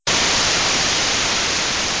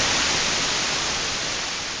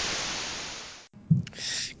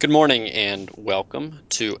Good morning and welcome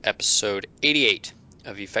to episode 88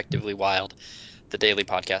 of Effectively Wild, the daily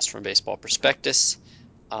podcast from Baseball Prospectus.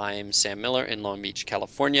 I'm Sam Miller in Long Beach,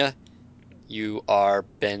 California. You are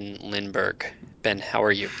Ben Lindbergh. Ben, how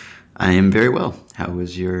are you? I am very well. How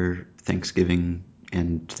was your Thanksgiving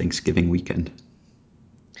and Thanksgiving weekend?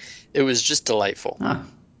 It was just delightful. Ah,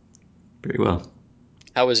 very well.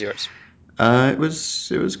 How was yours? It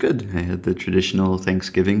was good. I had the traditional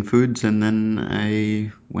Thanksgiving foods, and then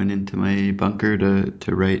I went into my bunker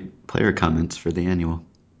to write player comments for the annual.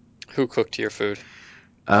 Who cooked your food?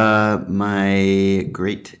 My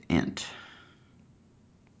great aunt.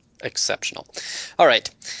 Exceptional. All right.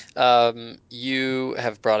 You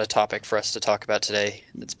have brought a topic for us to talk about today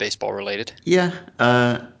that's baseball related. Yeah,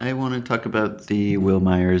 I want to talk about the Will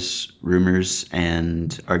Myers rumors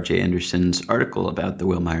and R.J. Anderson's article about the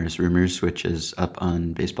Will Myers rumors, which is up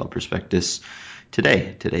on Baseball Prospectus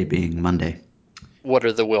today. Today being Monday. What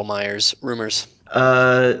are the Will Myers rumors?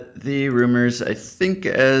 The rumors, I think,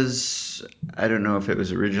 as I don't know if it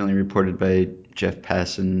was originally reported by Jeff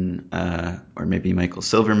Passan or maybe Michael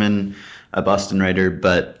Silverman, a Boston writer,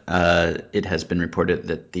 but it has been reported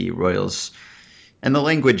that the Royals, and the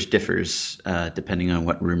language differs depending on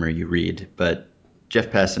what rumor you read, but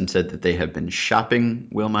Jeff Passan said that they have been shopping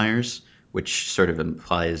Will Myers, which sort of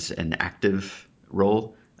implies an active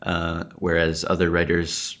role, whereas other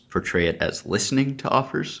writers portray it as listening to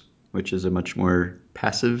offers, which is a much more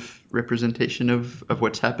passive representation of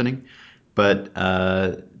what's happening. But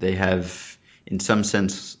they have, in some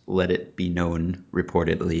sense, let it be known,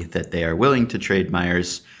 reportedly, that they are willing to trade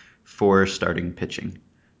Myers for starting pitching.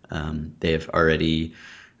 They have already,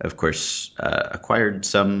 of course, acquired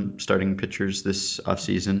some starting pitchers this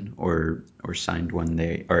offseason or signed one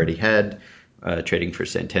they already had, trading for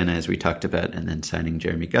Santana, as we talked about, and then signing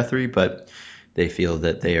Jeremy Guthrie. But they feel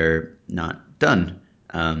that they are not done.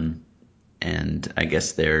 And I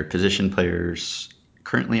guess their position players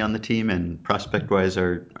currently on the team and prospect wise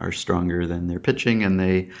are stronger than their pitching, and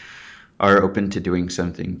they are open to doing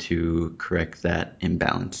something to correct that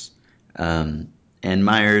imbalance. Um, and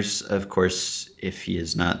Myers, of course, if he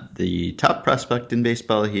is not the top prospect in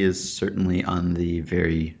baseball, he is certainly on the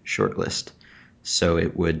very short list. So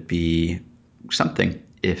it would be something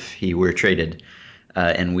if he were traded.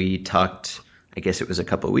 And we talked, I guess it was a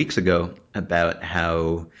couple of weeks ago, about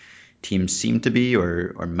how teams seem to be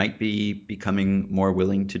or might be becoming more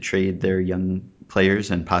willing to trade their young players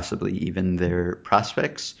and possibly even their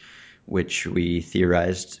prospects, which we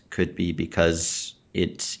theorized could be because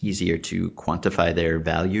it's easier to quantify their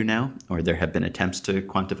value now, or there have been attempts to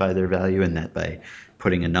quantify their value, and that by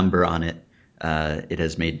putting a number on it, it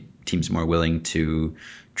has made teams more willing to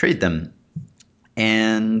trade them.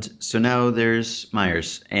 And so now there's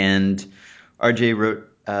Myers, and RJ wrote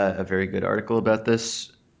a very good article about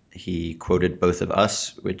this. He quoted both of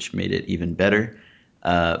us, which made it even better.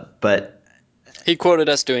 But He quoted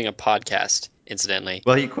us doing a podcast, incidentally,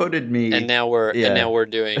 Well, he quoted and me. now Yeah, we're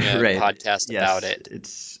doing a right. podcast about Yes,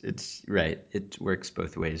 it. it's right. It works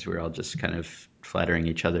both ways. We're all just kind of flattering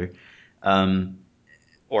each other. Um,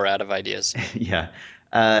 Or out of ideas. yeah,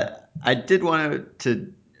 I did want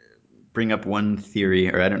to bring up one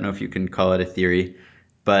theory, or I don't know if you can call it a theory,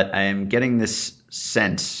 but I am getting this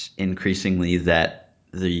sense increasingly that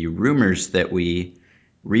the rumors that we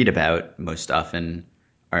read about most often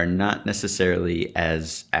are not necessarily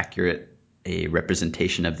as accurate a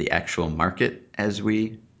representation of the actual market as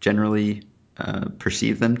we generally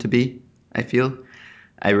perceive them to be, I feel.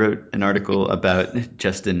 I wrote an article about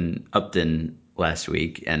Justin Upton last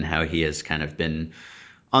week and how he has kind of been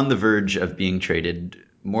on the verge of being traded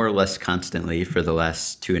more or less constantly for the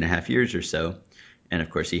last 2.5 years or so. And of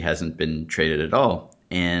course, he hasn't been traded at all.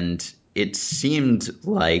 And it seemed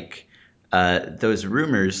like those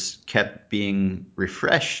rumors kept being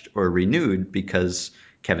refreshed or renewed because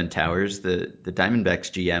Kevin Towers, the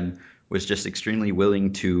Diamondbacks GM, was just extremely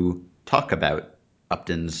willing to talk about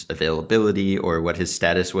Upton's availability or what his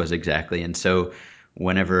status was exactly. And so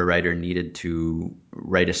whenever a writer needed to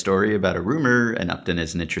write a story about a rumor and Upton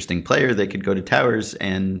is an interesting player, they could go to Towers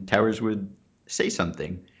and Towers would say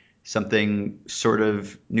something sort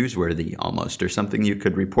of newsworthy almost, or something you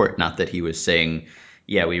could report. Not that he was saying,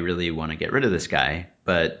 yeah, we really want to get rid of this guy,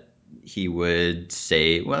 but he would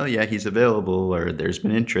say, well, yeah, he's available, or there's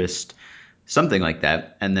been interest, something like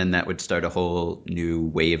that. And then that would start a whole new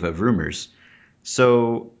wave of rumors.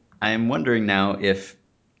 So I'm wondering now if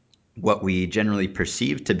what we generally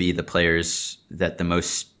perceive to be the players that the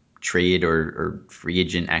most trade or free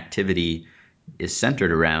agent activity is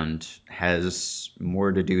centered around has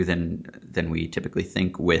more to do than we typically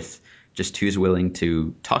think with just who's willing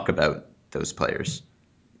to talk about those players.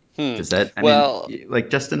 Hmm. Does that, I mean, Well, like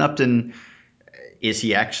Justin Upton, is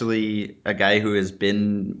he actually a guy who has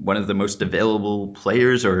been one of the most available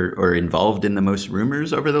players or involved in the most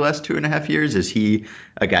rumors over the last 2.5 years? Is he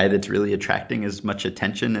a guy that's really attracting as much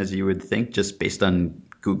attention as you would think just based on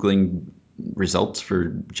Googling results for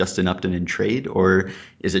Justin Upton in trade? Or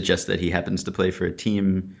is it just that he happens to play for a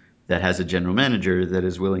team that has a general manager that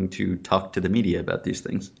is willing to talk to the media about these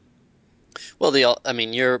things? well, I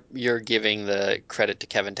mean, you're giving the credit to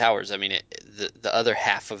Kevin Towers. I mean, the other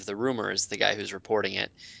half of the rumor is the guy who's reporting it,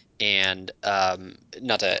 and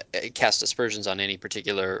not to cast aspersions on any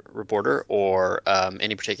particular reporter or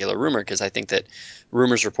any particular rumor, because I think that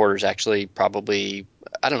rumors reporters actually probably,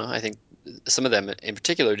 I don't know, I think some of them in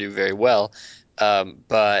particular do very well,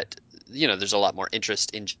 but there's a lot more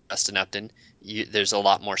interest in Justin Upton. There's a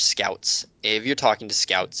lot more scouts. If you're talking to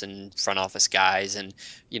scouts and front office guys and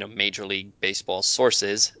Major League Baseball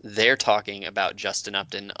sources, they're talking about Justin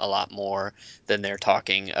Upton a lot more than they're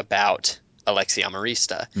talking about Alexi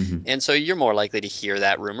Amarista. Mm-hmm. And so you're more likely to hear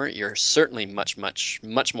that rumor. You're certainly much, much,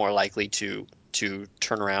 much more likely to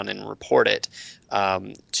turn around and report it,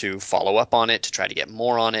 to follow up on it, to try to get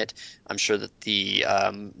more on it. I'm sure that the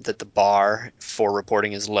bar for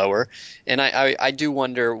reporting is lower, and I do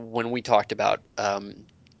wonder when we talked about um,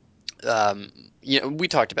 we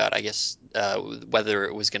talked about, I guess, whether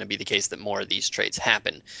it was going to be the case that more of these trades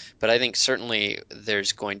happen. But I think certainly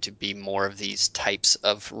there's going to be more of these types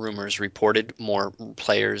of rumors reported. More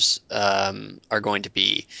players are going to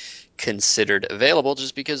be considered available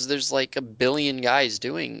just because there's like a billion guys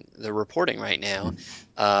doing the reporting right now.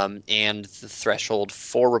 And the threshold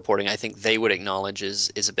for reporting, I think they would acknowledge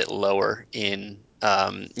is a bit lower in,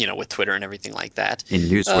 with Twitter and everything like that. In Um,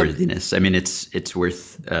 newsworthiness. I mean, it's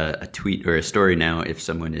worth a tweet or a story now if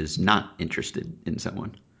someone is not interested in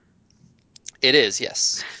someone. It is,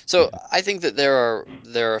 yes. So I think that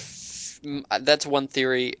that's one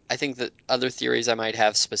theory. I think that other theories I might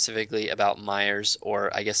have specifically about Myers,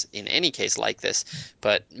 or I guess in any case like this,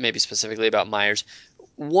 but maybe specifically about Myers.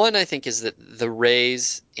 One, I think, is that the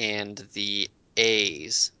Rays and the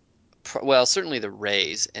A's, well, certainly the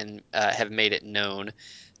Rays, and have made it known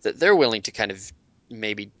that they're willing to kind of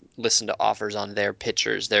maybe listen to offers on their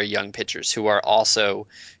pitchers, their young pitchers, who are also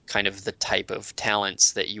kind of the type of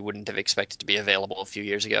talents that you wouldn't have expected to be available a few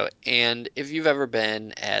years ago. And if you've ever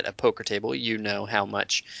been at a poker table, you know how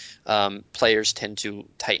much players tend to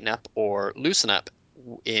tighten up or loosen up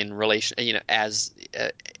in relation, as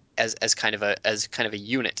kind of a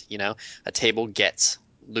unit. A table gets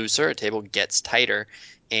looser, a table gets tighter,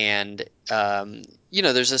 and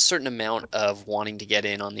there's a certain amount of wanting to get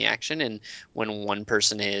in on the action, and when one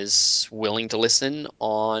person is willing to listen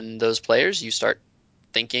on those players, you start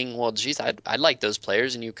thinking, well, geez, I'd like those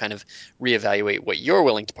players, and you kind of reevaluate what you're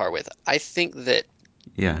willing to part with. I think that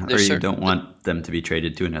Yeah, or there's you certain, don't want them to be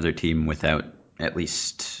traded to another team without at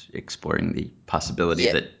least exploring the possibility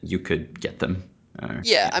yeah, that you could get them. yeah.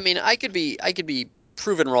 Yeah. I mean, I could be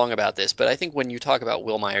proven wrong about this, but I think when you talk about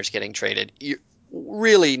Will Myers getting traded,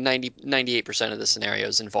 really 98% of the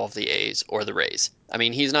scenarios involve the A's or the Rays. I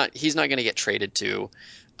mean, he's not going to get traded to,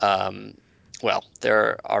 um, well,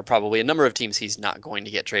 there are probably a number of teams he's not going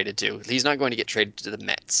to get traded to. He's not going to get traded to the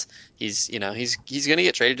Mets. He's going to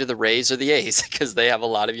get traded to the Rays or the A's because they have a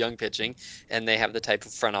lot of young pitching, and they have the type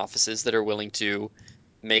of front offices that are willing to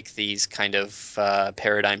make these kind of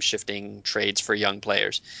paradigm shifting trades for young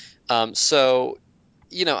players. So,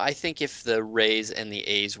 I think if the Rays and the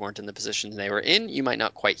A's weren't in the position they were in, you might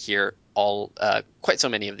not quite hear quite so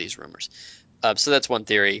many of these rumors. So that's one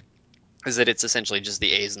theory, is that it's essentially just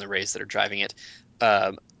the A's and the Rays that are driving it.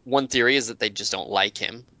 One theory is that they just don't like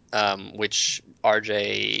him, which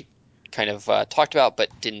RJ kind of talked about, but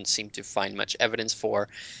didn't seem to find much evidence for.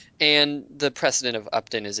 And the precedent of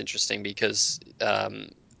Upton is interesting because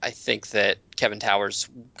I think that Kevin Towers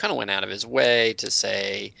kind of went out of his way to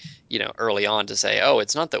say, early on to say, oh,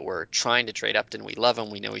 it's not that we're trying to trade Upton. We love him.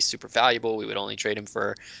 We know he's super valuable. We would only trade him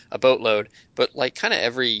for a boatload. But like kind of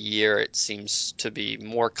every year, it seems to be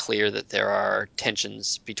more clear that there are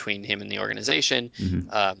tensions between him and the organization. Hmm.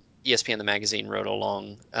 ESPN the magazine wrote a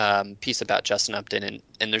long piece about Justin Upton,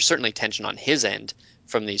 and there's certainly tension on his end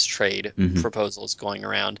from these trade Hmm. proposals going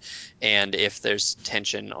around. And if there's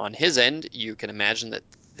tension on his end, you can imagine that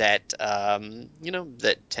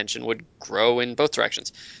tension would grow in both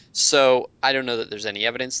directions. So I don't know that there's any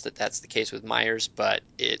evidence that that's the case with Myers, but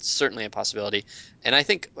it's certainly a possibility. And I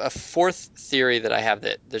think a fourth theory that I have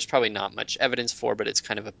that there's probably not much evidence for, but it's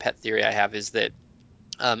kind of a pet theory I have, is that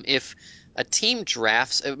if a team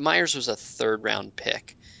drafts, Myers was a third round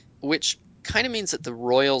pick, which kind of means that the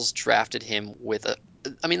Royals drafted him with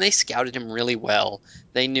I mean, they scouted him really well.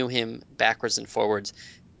 They knew him backwards and forwards,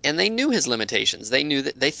 and they knew his limitations. They knew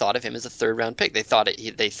that they thought of him as a third round pick. They thought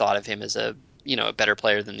of him as a better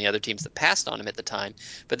player than the other teams that passed on him at the time.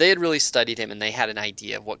 But they had really studied him and they had an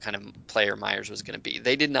idea of what kind of player Myers was going to be.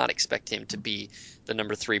 They did not expect him to be the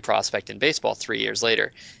number 3 prospect in baseball 3 years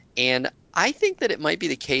later. And I think that it might be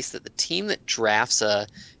the case that the team that drafts a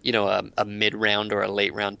mid round or a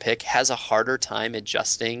late round pick has a harder time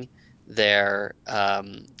adjusting their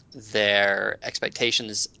their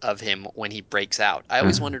expectations of him when he breaks out. I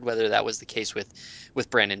always Uh, wondered whether that was the case with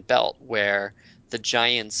Brandon Belt, where the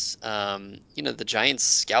Giants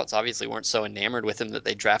scouts obviously weren't so enamored with him that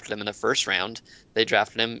they drafted him in the first round. They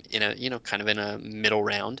drafted him in kind of in a middle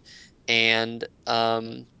round, and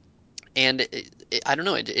I don't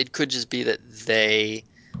know. It could just be that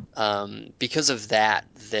because of that,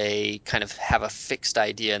 they kind of have a fixed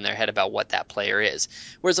idea in their head about what that player is.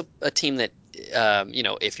 Whereas a team that,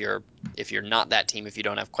 if you're not that team, if you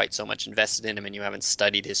don't have quite so much invested in him and you haven't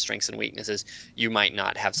studied his strengths and weaknesses, you might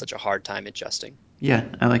not have such a hard time adjusting. yeah,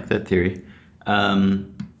 I like that theory.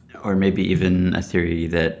 Um, or maybe even a theory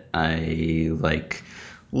that I like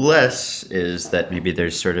less is that maybe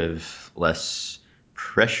there's sort of less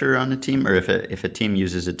pressure on a team, or if a team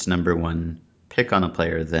uses its number one pick on a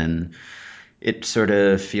player, then it sort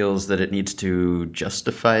of feels that it needs to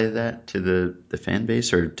justify that to the fan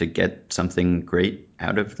base or to get something great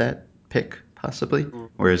out of that pick, possibly.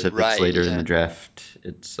 Whereas if it's Right, later in the yeah. draft,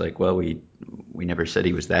 it's like, well, we never said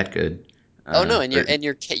he was that good. Oh no, and Or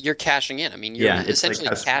you're cashing in. I mean, you're yeah, it's like essentially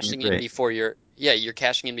how swing it cashing in right, before you're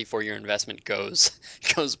cashing in before your investment goes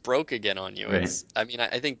goes broke again on you. right. I mean,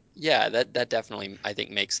 I think yeah, that definitely I think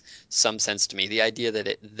makes some sense to me. The idea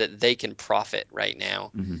that they can profit right now,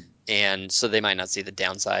 Hmm. and so they might not see the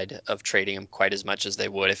downside of trading him quite as much as they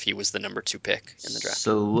would if he was the number 2 pick in the draft.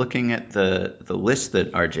 So looking at the list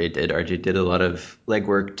that RJ did a lot of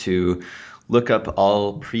legwork to look up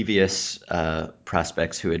all previous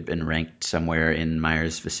prospects who had been ranked somewhere in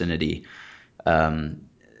Myers' vicinity, um,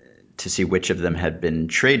 to see which of them had been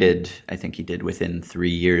traded. I think he did within 3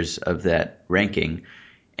 years of that ranking,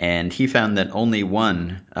 and he found that only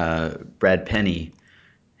one, Brad Penny,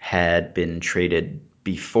 had been traded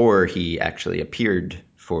before he actually appeared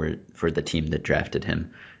for the team that drafted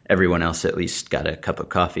him. Everyone else at least got a cup of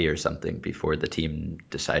coffee or something before the team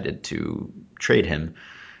decided to trade him.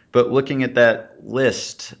 But looking at that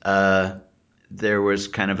list, there was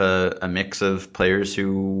kind of a mix of players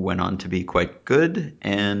who went on to be quite good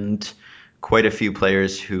and quite a few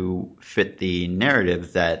players who fit the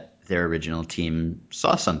narrative that their original team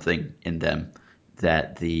saw something in them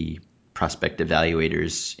that the prospect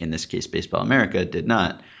evaluators, in this case Baseball America, did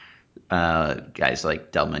not. Guys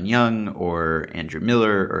like Delman Young or Andrew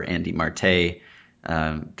Miller or Andy Marte,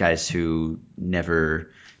 guys who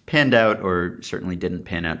never panned out or certainly didn't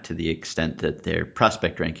pan out to the extent that their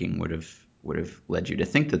prospect ranking would have led you to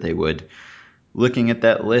think that they would. Looking at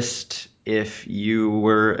that list, if you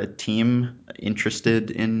were a team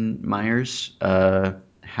interested in Myers,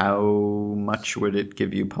 how much would it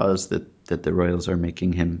give you pause that the Royals are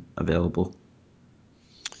making him available?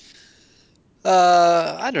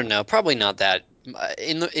 I don't know. Probably not that.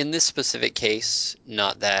 In this specific case,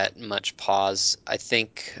 not that much pause. I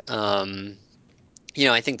think that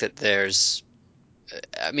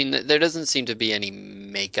I mean, there doesn't seem to be any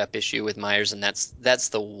makeup issue with Myers, and that's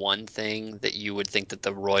the one thing that you would think that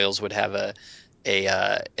the Royals would have an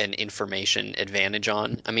information advantage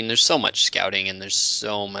on. I mean, there's so much scouting and there's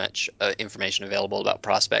so much information available about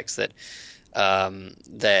prospects that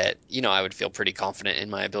I would feel pretty confident in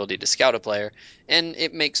my ability to scout a player, and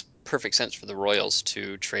it makes perfect sense for the Royals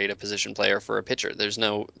to trade a position player for a pitcher. There's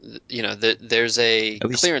no, there's a At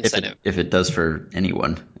least clear incentive. if it does for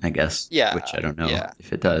anyone, I guess, which Yeah, I don't know yeah.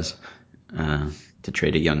 if it does. Uh, to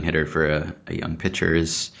trade a young hitter for a young pitcher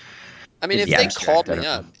is I mean, in if the they abstract. called I me don't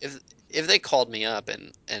know. up, if they called me up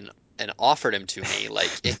and offered him to me, like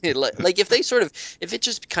if they sort of if it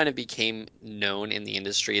just kind of became known in the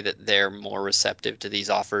industry that they're more receptive to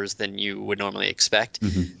these offers than you would normally expect,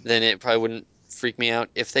 Hmm. then it probably wouldn't freak me out.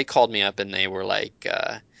 If they called me up and they were like,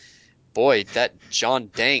 "Boy, that John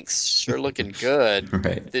Danks sure looking good.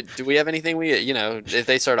 Right. Do we have anything if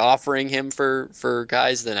they start offering him for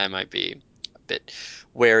guys, then I might be a bit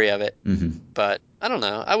wary of it." Hmm. But I don't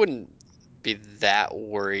know. I wouldn't be that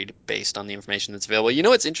worried based on the information that's available. You know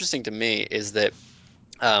what's interesting to me is that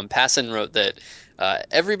Passan wrote that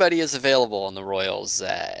everybody is available on the Royals.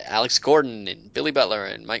 Alex Gordon and Billy Butler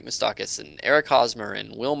and Mike Moustakas and Eric Hosmer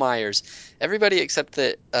and Will Myers. Everybody except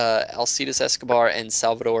that Alcides Escobar and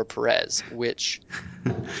Salvador Perez, which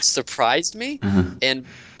surprised me. Uh-huh. And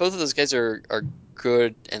both of those guys are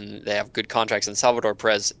good and they have good contracts, and Salvador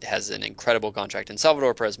Perez has an incredible contract, and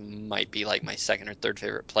Salvador Perez might be like my second or third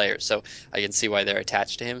favorite player, so I can see why they're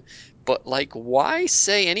attached to him. But like, why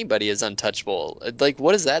say anybody is untouchable? Like,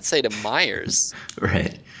 what does that say to Myers?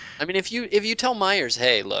 Right. I mean, if you tell Myers,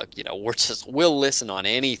 hey, look, we'll listen on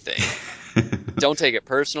anything. Don't take it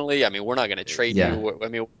personally. I mean, we're not going to trade Yeah.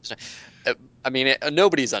 you. Uh,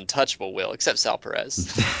 nobody's untouchable, Will, except Sal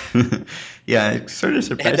Perez Yeah, it sort of and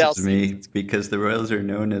surprises Alcides. me because the Royals are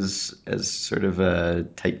known as sort of a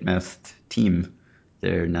tight-mouthed team.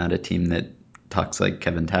 They're not a team that talks like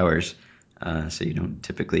Kevin Towers, so you don't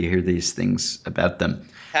typically hear these things about them.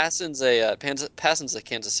 Passan's a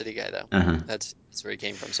Kansas City guy though. Uh-huh. That's where he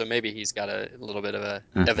came from. So maybe he's got a little bit of a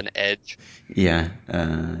of Uh-huh. an edge. Yeah,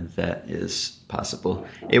 that is possible.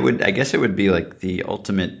 It would, I guess, it would be like the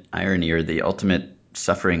ultimate irony or the ultimate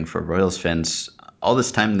suffering for Royals fans. All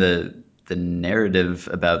this time, the narrative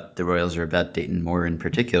about the Royals or about Dayton Moore in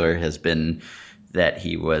particular has been that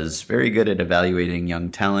he was very good at evaluating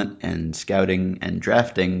young talent and scouting and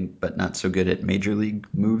drafting, but not so good at major league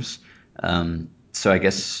moves. So I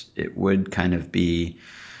guess it would kind of be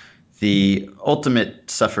the ultimate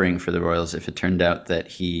suffering for the Royals if it turned out that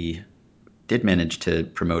he did manage to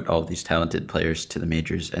promote all of these talented players to the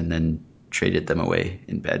majors and then traded them away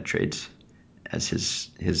in bad trades as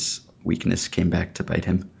his weakness came back to bite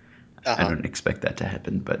him. I Uh-huh. don't expect that to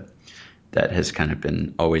happen, but that has kind of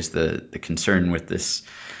been always the concern with this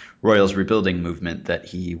Royals rebuilding movement, that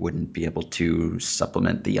he wouldn't be able to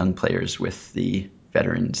supplement the young players with the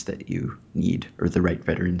veterans that you need, or the right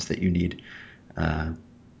veterans that you need.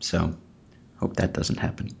 So hope that doesn't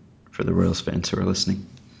happen for the Royals fans who are listening.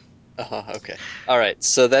 Uh-huh. Okay. All right.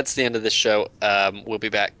 So that's the end of this show. We'll be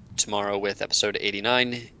back tomorrow with episode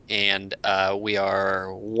 89, and we are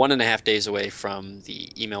 1.5 days away from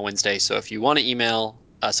the email Wednesday. So if you want to email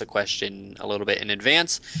us a question a little bit in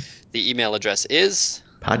advance, the email address is,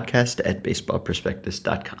 Podcast at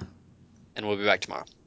baseballprospectus.com. and we'll be back tomorrow.